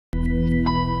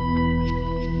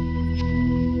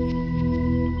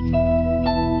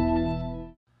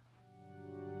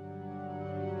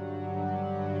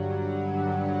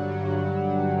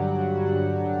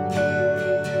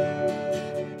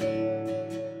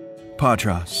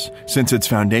Patras, since its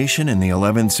foundation in the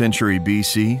 11th century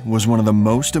BC, was one of the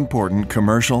most important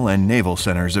commercial and naval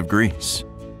centers of Greece.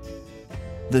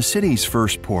 The city's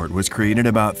first port was created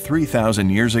about 3,000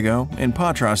 years ago in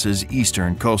Patras's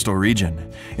eastern coastal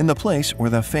region, in the place where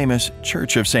the famous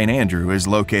Church of St. Andrew is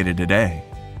located today.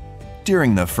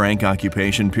 During the Frank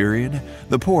occupation period,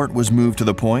 the port was moved to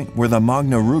the point where the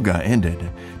Magna Ruga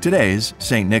ended, today's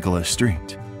St. Nicholas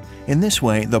Street. In this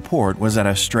way, the port was at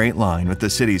a straight line with the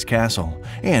city's castle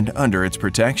and under its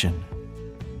protection.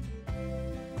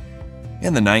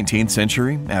 In the 19th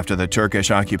century, after the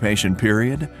Turkish occupation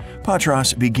period,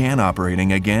 Patras began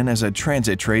operating again as a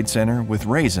transit trade center with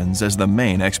raisins as the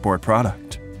main export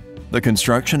product. The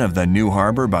construction of the new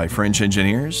harbor by French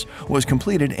engineers was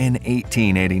completed in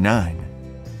 1889.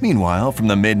 Meanwhile, from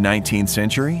the mid-19th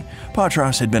century,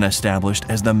 Patras had been established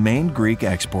as the main Greek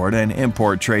export and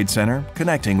import trade center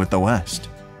connecting with the West.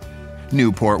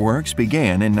 New port works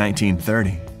began in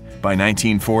 1930. By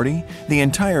 1940, the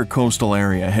entire coastal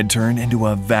area had turned into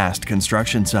a vast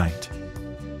construction site.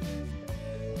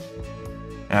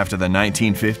 After the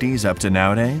 1950s up to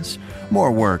nowadays,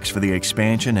 more works for the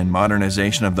expansion and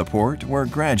modernization of the port were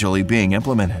gradually being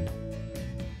implemented.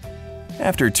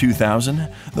 After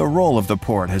 2000, the role of the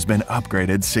port has been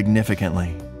upgraded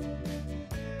significantly.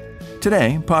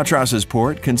 Today, Patras's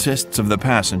port consists of the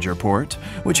passenger port,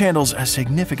 which handles a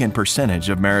significant percentage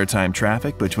of maritime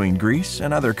traffic between Greece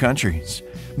and other countries,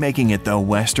 making it the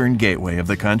western gateway of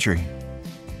the country.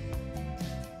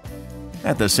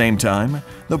 At the same time,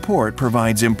 the port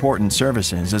provides important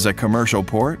services as a commercial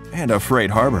port and a freight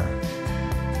harbor.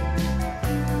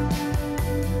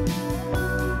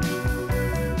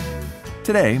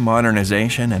 Today,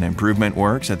 modernization and improvement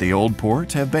works at the old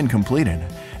port have been completed,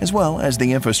 as well as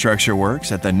the infrastructure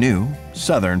works at the new,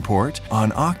 southern port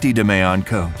on Octi-Demaon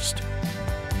coast.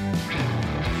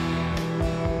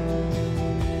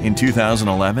 In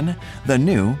 2011, the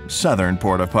new, southern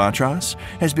port of Patras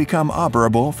has become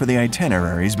operable for the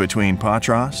itineraries between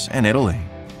Patras and Italy.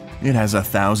 It has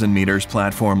 1,000 meters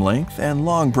platform length and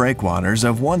long breakwaters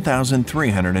of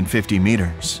 1,350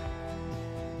 meters.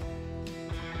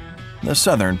 The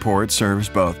southern port serves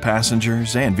both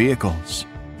passengers and vehicles.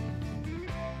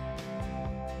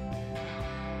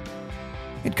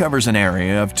 It covers an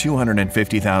area of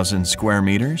 250,000 square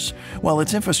meters, while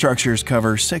its infrastructures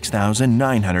cover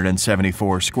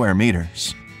 6,974 square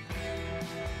meters.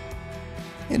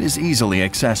 It is easily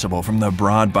accessible from the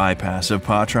broad bypass of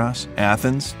Patras,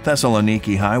 Athens,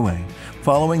 Thessaloniki Highway,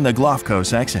 following the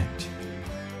Glafkos exit.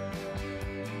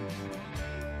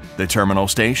 The terminal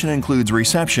station includes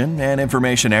reception and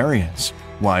information areas,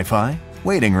 Wi-Fi,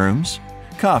 waiting rooms,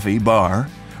 coffee bar,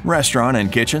 restaurant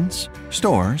and kitchens,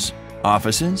 stores,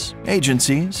 offices,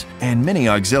 agencies, and many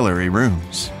auxiliary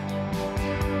rooms.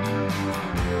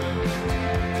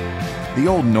 The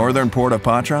old northern port of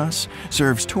Patras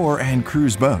serves tour and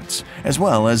cruise boats, as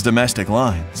well as domestic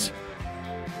lines.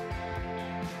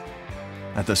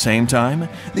 At the same time,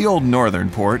 the old northern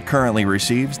port currently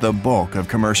receives the bulk of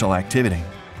commercial activity.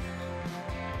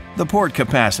 The port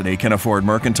capacity can afford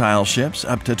mercantile ships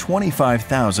up to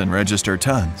 25,000 register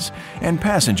tons and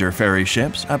passenger ferry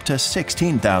ships up to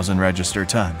 16,000 register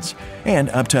tons and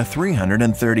up to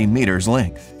 330 meters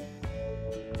length.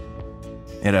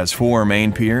 It has 4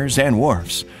 main piers and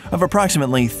wharfs of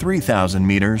approximately 3,000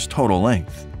 meters total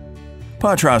length.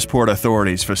 Patras Port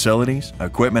Authority's facilities,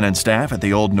 equipment and staff at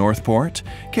the Old North Port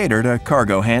cater to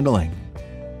cargo handling.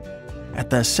 At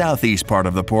the southeast part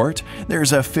of the port,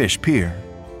 there's a fish pier.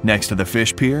 Next to the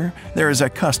fish pier, there is a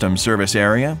customs service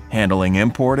area handling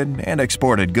imported and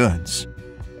exported goods.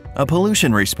 A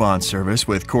pollution response service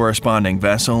with corresponding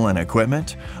vessel and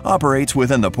equipment operates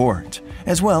within the port,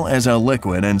 as well as a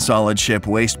liquid and solid ship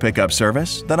waste pickup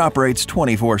service that operates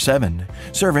 24/7,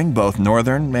 serving both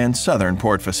northern and southern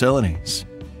port facilities.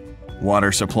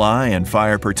 Water supply and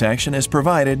fire protection is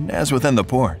provided as within the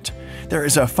port. There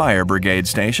is a fire brigade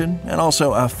station and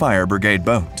also a fire brigade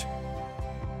boat.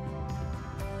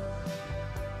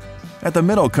 At the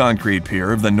middle concrete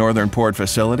pier of the northern port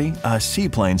facility, a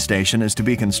seaplane station is to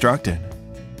be constructed.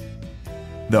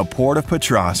 The Port of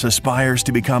Patras aspires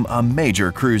to become a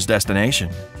major cruise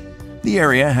destination. The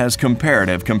area has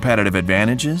comparative competitive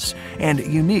advantages and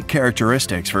unique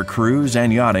characteristics for cruise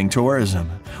and yachting tourism,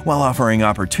 while offering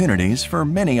opportunities for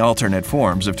many alternate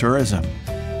forms of tourism.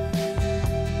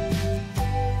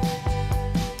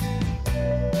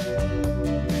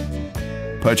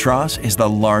 Patras is the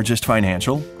largest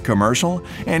financial, commercial,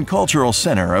 and cultural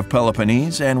center of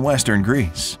Peloponnese and Western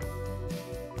Greece.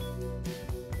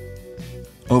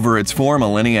 Over its 4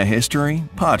 millennia history,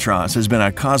 Patras has been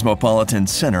a cosmopolitan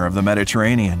center of the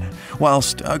Mediterranean,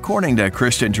 whilst, according to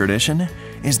Christian tradition,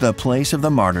 is the place of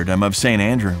the martyrdom of St.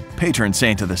 Andrew, patron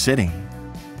saint of the city.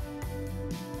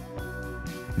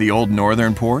 The Old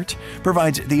Northern Port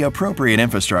provides the appropriate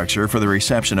infrastructure for the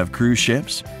reception of cruise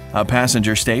ships, a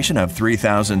passenger station of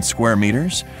 3,000 square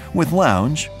meters with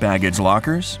lounge, baggage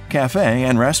lockers, cafe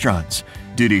and restaurants,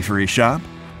 duty-free shop,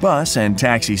 bus and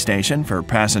taxi station for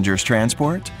passengers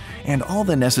transport, and all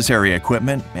the necessary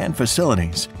equipment and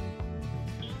facilities.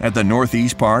 At the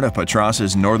northeast part of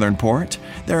Patras' northern port,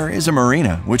 there is a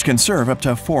marina which can serve up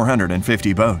to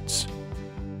 450 boats.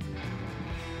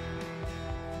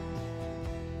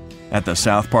 At the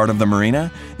south part of the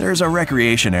marina, there is a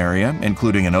recreation area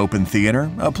including an open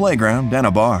theater, a playground, and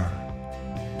a bar.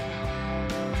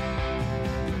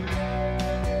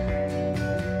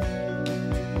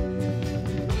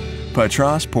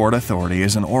 Patras Port Authority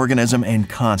is an organism in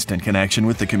constant connection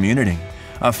with the community,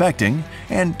 affecting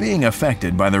and being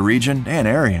affected by the region and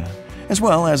area, as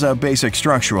well as a basic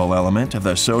structural element of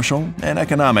the social and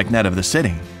economic net of the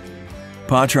city.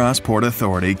 Patras Port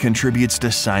Authority contributes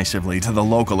decisively to the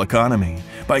local economy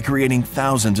by creating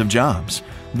thousands of jobs,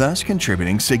 thus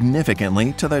contributing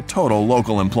significantly to the total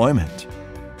local employment.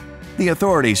 The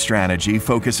authority's strategy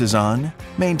focuses on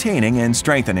maintaining and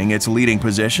strengthening its leading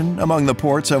position among the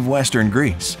ports of Western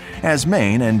Greece as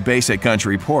main and basic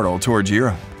country portal towards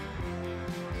Europe.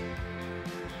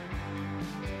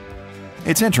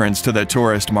 Its entrance to the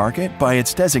tourist market by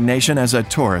its designation as a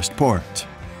tourist port.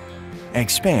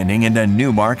 Expanding into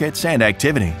new markets and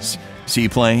activities,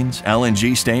 seaplanes,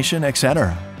 LNG station,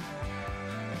 etc.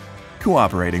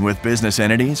 Cooperating with business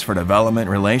entities for development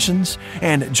relations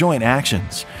and joint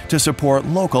actions to support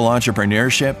local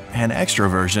entrepreneurship and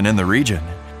extroversion in the region.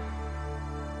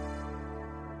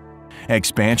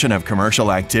 Expansion of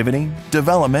commercial activity,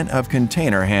 development of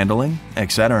container handling,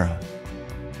 etc.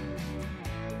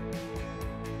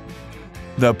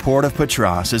 The Port of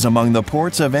Patras is among the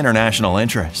ports of international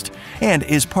interest and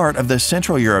is part of the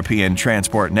Central European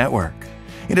Transport Network.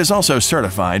 It is also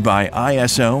certified by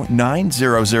ISO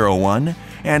 9001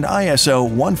 and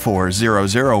ISO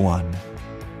 14001.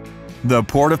 The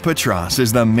Port of Patras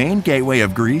is the main gateway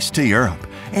of Greece to Europe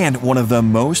and one of the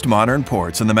most modern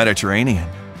ports in the Mediterranean.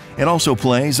 It also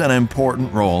plays an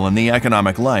important role in the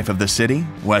economic life of the city,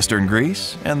 Western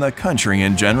Greece, and the country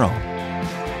in general.